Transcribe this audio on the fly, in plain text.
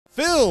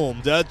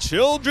Filmed at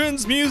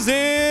Children's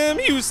Museum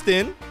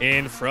Houston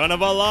in front of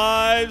a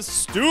live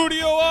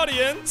studio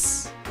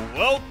audience.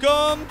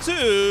 Welcome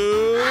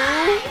to...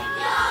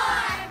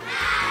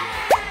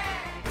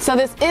 So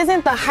this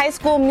isn't the High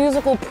School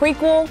Musical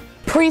prequel,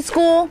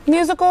 preschool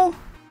musical?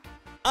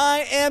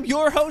 I am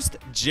your host,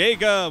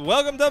 Jacob.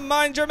 Welcome to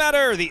Mind Your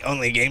Matter, the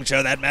only game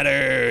show that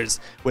matters.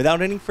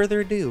 Without any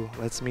further ado,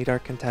 let's meet our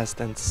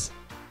contestants.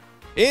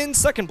 In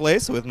second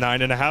place with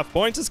 9.5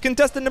 points is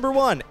contestant number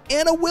 1,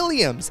 Anna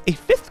Williams, a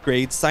 5th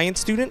grade science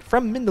student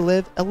from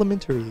Mindelev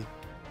Elementary.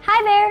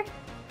 Hi there.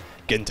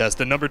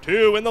 Contestant number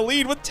 2 in the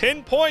lead with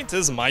 10 points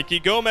is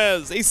Mikey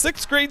Gomez, a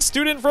 6th grade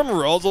student from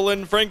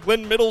Rosalind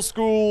Franklin Middle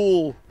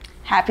School.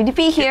 Happy to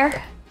be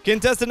here.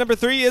 Contestant number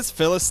 3 is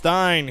Phyllis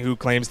Stein, who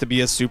claims to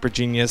be a super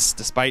genius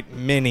despite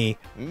many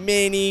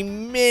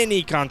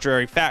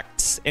contrary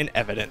facts and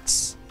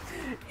evidence.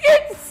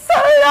 It's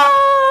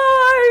alive!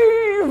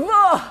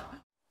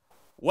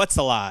 What's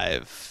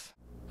alive?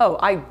 Oh,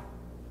 I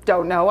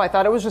don't know. I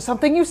thought it was just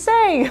something you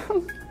say.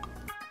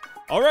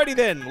 Alrighty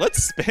then,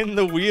 let's spin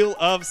the wheel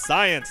of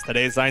science.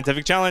 Today's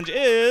scientific challenge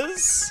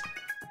is...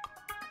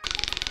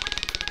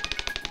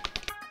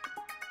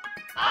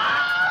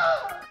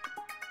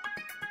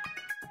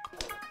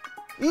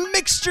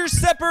 Mixture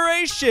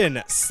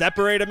separation.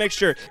 Separate a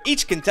mixture.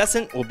 Each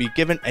contestant will be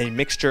given a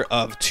mixture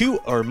of 2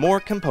 or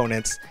more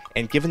components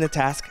and given the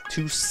task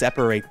to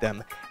separate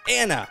them.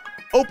 Anna,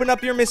 open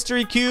up your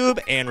mystery cube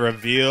and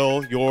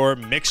reveal your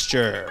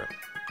mixture.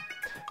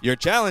 Your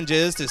challenge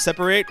is to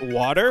separate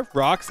water,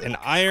 rocks, and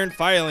iron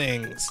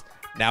filings.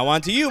 Now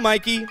on to you,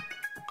 Mikey.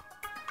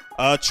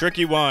 A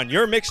tricky one.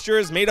 Your mixture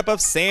is made up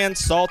of sand,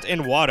 salt,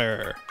 and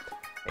water.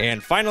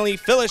 And finally,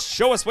 Phyllis,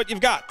 show us what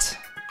you've got.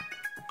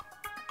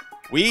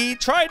 We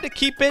tried to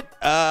keep it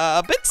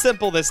a bit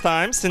simple this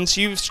time since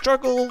you've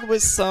struggled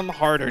with some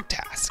harder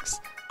tasks.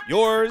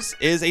 Yours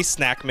is a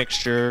snack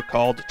mixture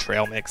called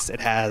Trail Mix. It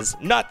has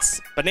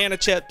nuts, banana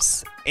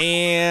chips,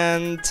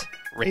 and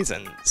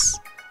raisins.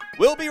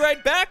 We'll be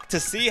right back to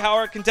see how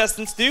our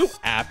contestants do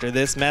after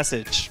this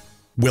message.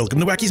 Welcome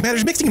to Wacky's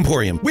Matters Mixing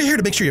Emporium. We're here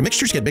to make sure your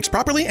mixtures get mixed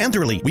properly and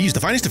thoroughly. We use the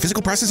finest of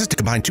physical processes to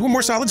combine 2 or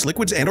more solids,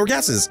 liquids, and/or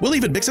gases. We'll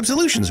even mix up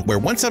solutions where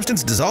one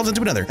substance dissolves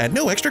into another at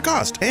no extra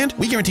cost. And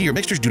we guarantee your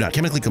mixtures do not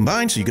chemically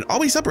combine, so you can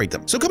always separate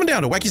them. So come on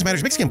down to Wacky's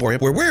Matters Mixing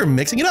Emporium, where we're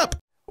mixing it up.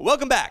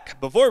 Welcome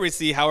back. Before we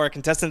see how our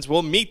contestants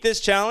will meet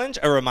this challenge,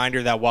 a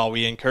reminder that while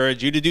we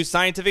encourage you to do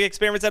scientific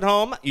experiments at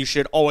home, you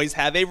should always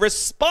have a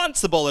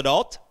responsible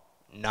adult,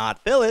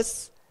 not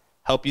Phyllis,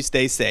 help you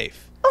stay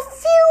safe. A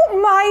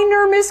few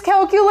minor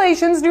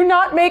miscalculations do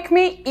not make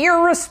me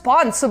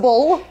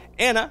irresponsible.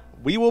 Anna,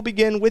 we will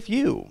begin with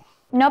you.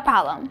 No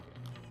problem.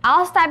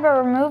 I'll start by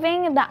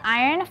removing the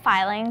iron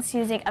filings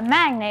using a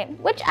magnet,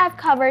 which I've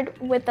covered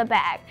with a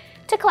bag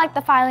to collect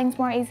the filings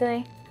more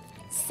easily.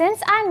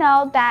 Since I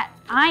know that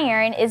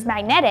iron is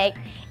magnetic,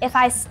 if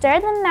I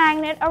stir the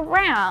magnet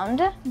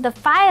around, the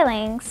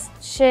filings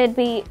should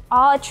be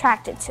all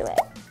attracted to it.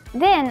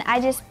 Then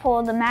I just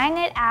pull the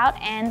magnet out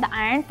and the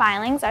iron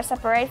filings are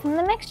separated from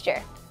the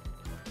mixture.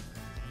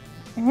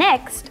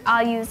 Next,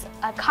 I'll use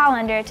a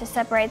colander to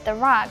separate the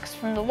rocks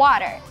from the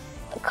water.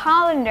 The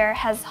colander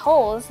has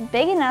holes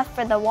big enough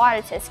for the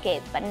water to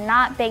escape, but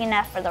not big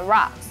enough for the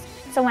rocks.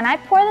 So when I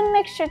pour the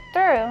mixture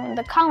through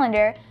the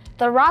colander,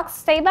 the rocks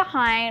stay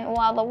behind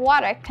while the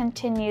water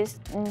continues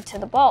into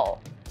the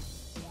bowl.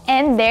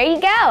 And there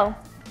you go!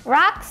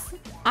 Rocks,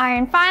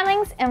 iron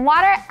filings, and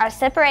water are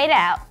separated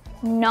out.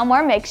 No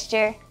more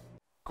mixture.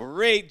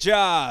 Great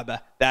job!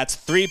 That's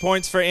 3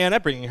 points for Anna,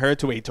 bringing her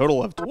to a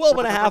total of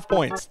 12.5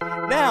 points.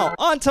 Now,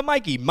 on to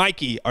Mikey.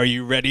 Mikey, are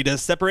you ready to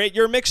separate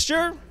your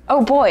mixture?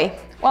 Oh boy.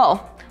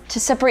 Well, to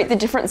separate the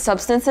different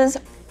substances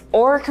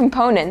or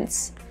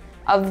components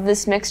of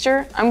this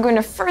mixture, I'm going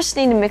to first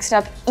need to mix it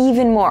up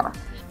even more.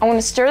 I want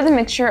to stir the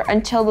mixture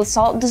until the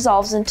salt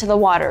dissolves into the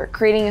water,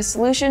 creating a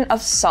solution of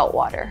salt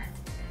water.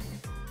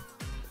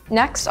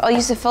 Next, I'll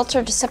use a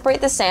filter to separate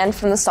the sand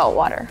from the salt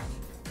water.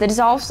 The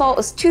dissolved salt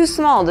is too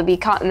small to be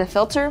caught in the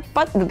filter,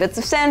 but the bits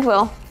of sand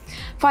will.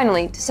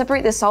 Finally, to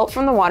separate the salt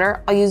from the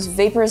water, I'll use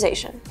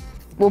vaporization.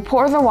 We'll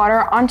pour the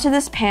water onto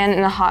this pan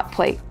in a hot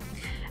plate.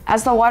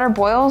 As the water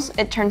boils,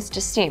 it turns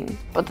to steam,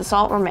 but the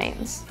salt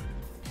remains.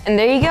 And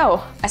there you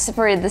go, I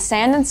separated the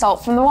sand and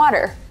salt from the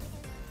water.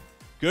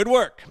 Good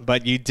work,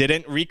 but you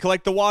didn't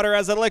recollect the water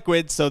as a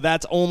liquid, so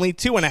that's only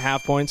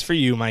 2.5 points for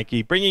you,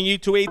 Mikey, bringing you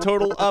to a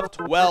total of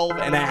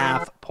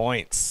 12.5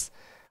 points.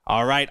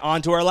 All right,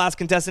 on to our last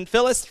contestant,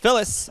 Phyllis.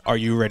 Phyllis, are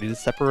you ready to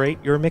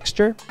separate your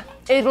mixture?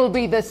 It'll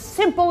be the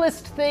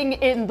simplest thing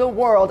in the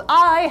world.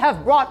 I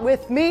have brought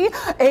with me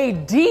a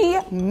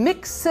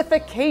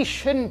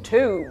demixification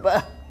tube.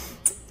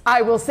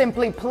 I will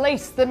simply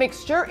place the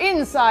mixture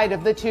inside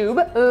of the tube,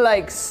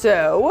 like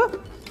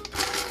so.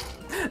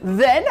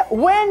 Then,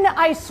 when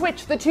I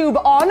switch the tube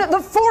on, the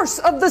force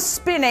of the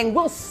spinning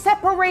will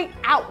separate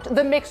out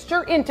the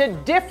mixture into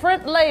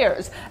different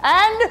layers.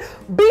 And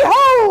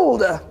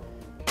behold!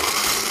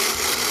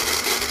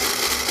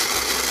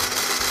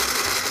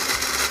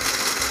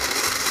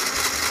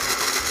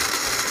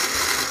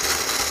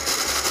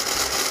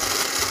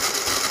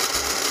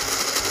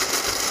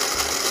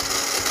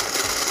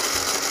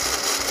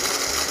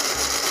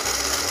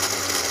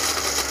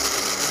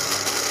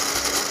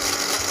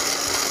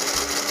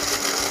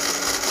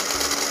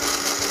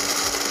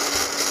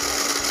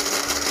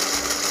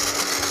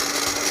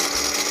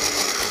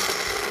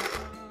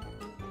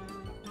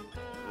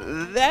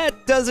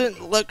 That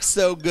doesn't look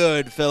so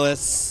good,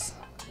 Phyllis.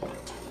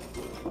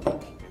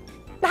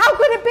 How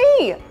could it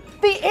be?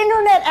 The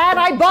internet ad,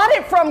 I bought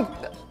it from,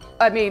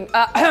 I built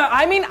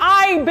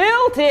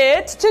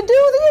it to do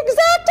the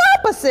exact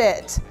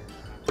opposite.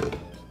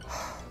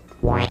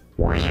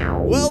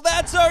 Well,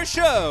 that's our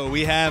show.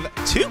 We have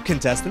 2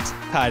 contestants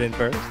tied in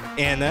first,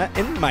 Anna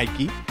and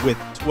Mikey with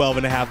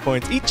 12.5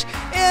 points each,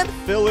 and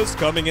Phyllis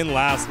coming in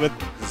last with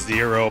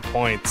 0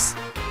 points.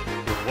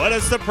 What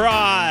a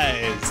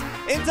surprise!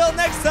 Until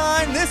next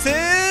time, this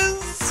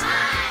is...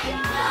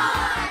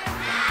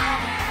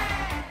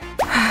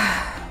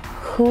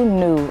 Who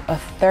knew a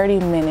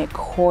 30-minute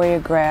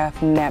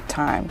choreographed nap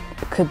time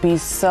could be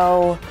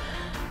so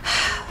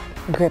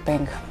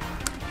gripping?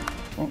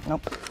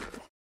 Nope.